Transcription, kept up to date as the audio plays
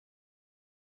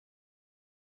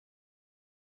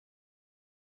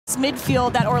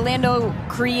Midfield that Orlando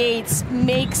creates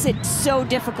makes it so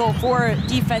difficult for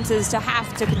defenses to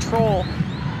have to control.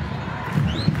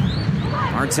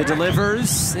 Marta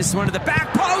delivers. This one to the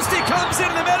back post. It comes in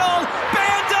the middle.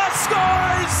 Banda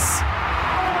scores!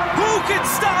 Who can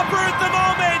stop her at the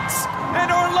moment? And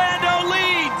Orlando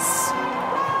leads.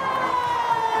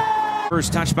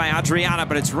 First touch by Adriana,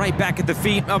 but it's right back at the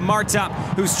feet of Marta,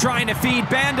 who's trying to feed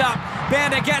Banda.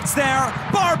 Banda gets there.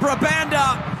 Barbara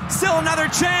Banda. Still another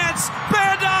chance.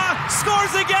 Banda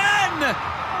scores again.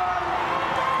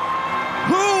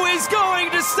 Who is going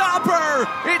to stop her?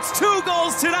 It's 2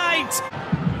 goals tonight.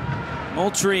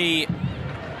 Moultrie, a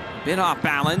bit off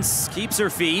balance, keeps her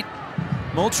feet.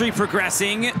 Moultrie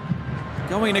progressing,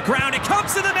 going to ground. It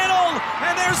comes to the middle,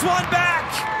 and there's one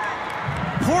back.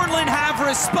 Portland have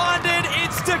responded.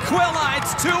 It's D'Aquila.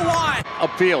 It's 2-1.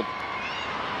 Upfield.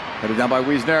 Headed down by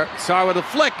Wiesner. Sarr with a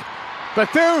flick.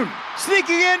 Bethune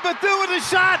sneaking in. Bethune with a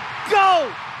shot. Goal!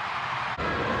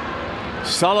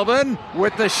 Sullivan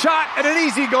with the shot and an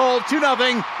easy goal.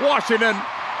 2-0 Washington.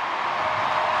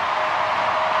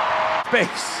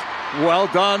 Space. Well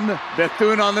done.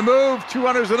 Bethune on the move. 2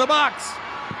 runners in the box.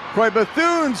 Croy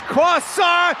Bethune's cross.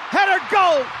 Sarr. Header.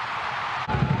 Goal!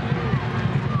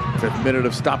 5th minute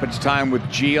of stoppage time with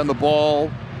G on the ball.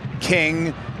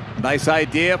 King. Nice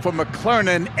idea for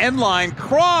McClernand. End line.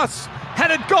 Cross.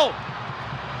 Headed. Goal!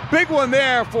 Big one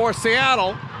there for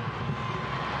Seattle.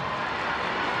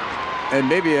 And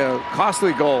maybe a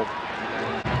costly goal.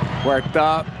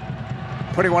 Huerta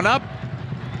putting one up.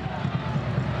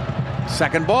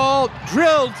 Second ball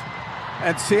drilled.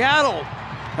 And Seattle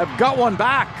have got one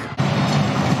back.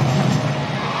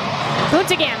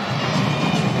 Buntigan.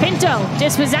 Pinto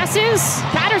dispossesses.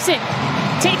 Patterson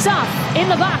takes off in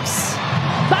the box.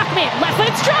 Bachman,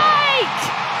 left-footed strike!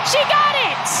 She got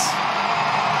it!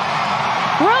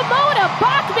 Ramona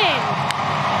Bachman!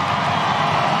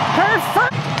 Her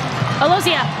first...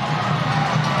 Alozia.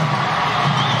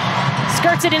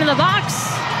 Skirts it into the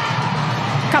box.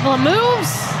 Couple of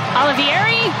moves.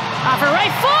 Olivieri off her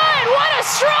right foot. What a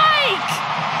strike!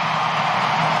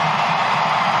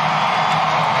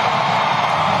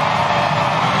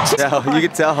 You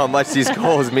can tell how much these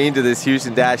goals mean to this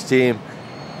Houston Dash team.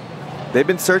 They've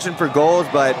been searching for goals,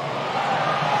 but...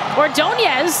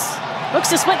 Ordonez looks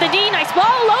to split the D. Nice ball.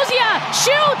 Lozia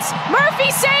shoots.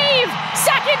 Murphy save.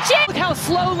 Second chance. Look how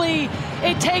slowly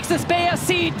it takes this Bay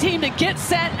FC team to get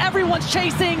set. Everyone's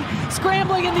chasing,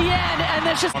 scrambling in the end, and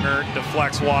then just...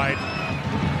 Deflects wide.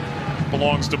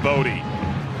 Belongs to Bodie.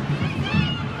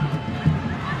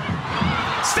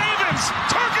 Stevens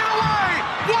took it away.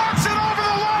 Walks it over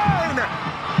the line.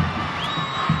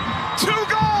 2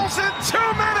 goals in 2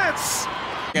 minutes.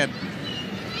 And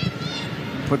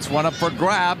puts one up for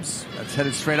grabs. That's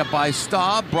headed straight up by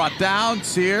Staub. Brought down.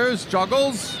 Sears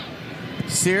juggles.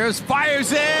 Sears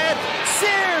fires it.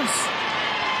 Sears!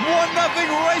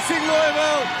 1-0 Racing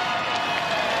Louisville.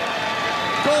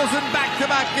 Goals in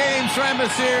back-to-back games for Emma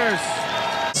Sears.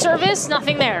 Service,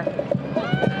 nothing there.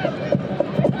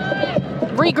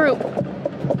 Regroup.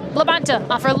 Labanta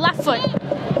off her left foot.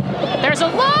 There's a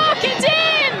look. It's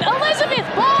in. Elizabeth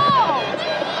ball.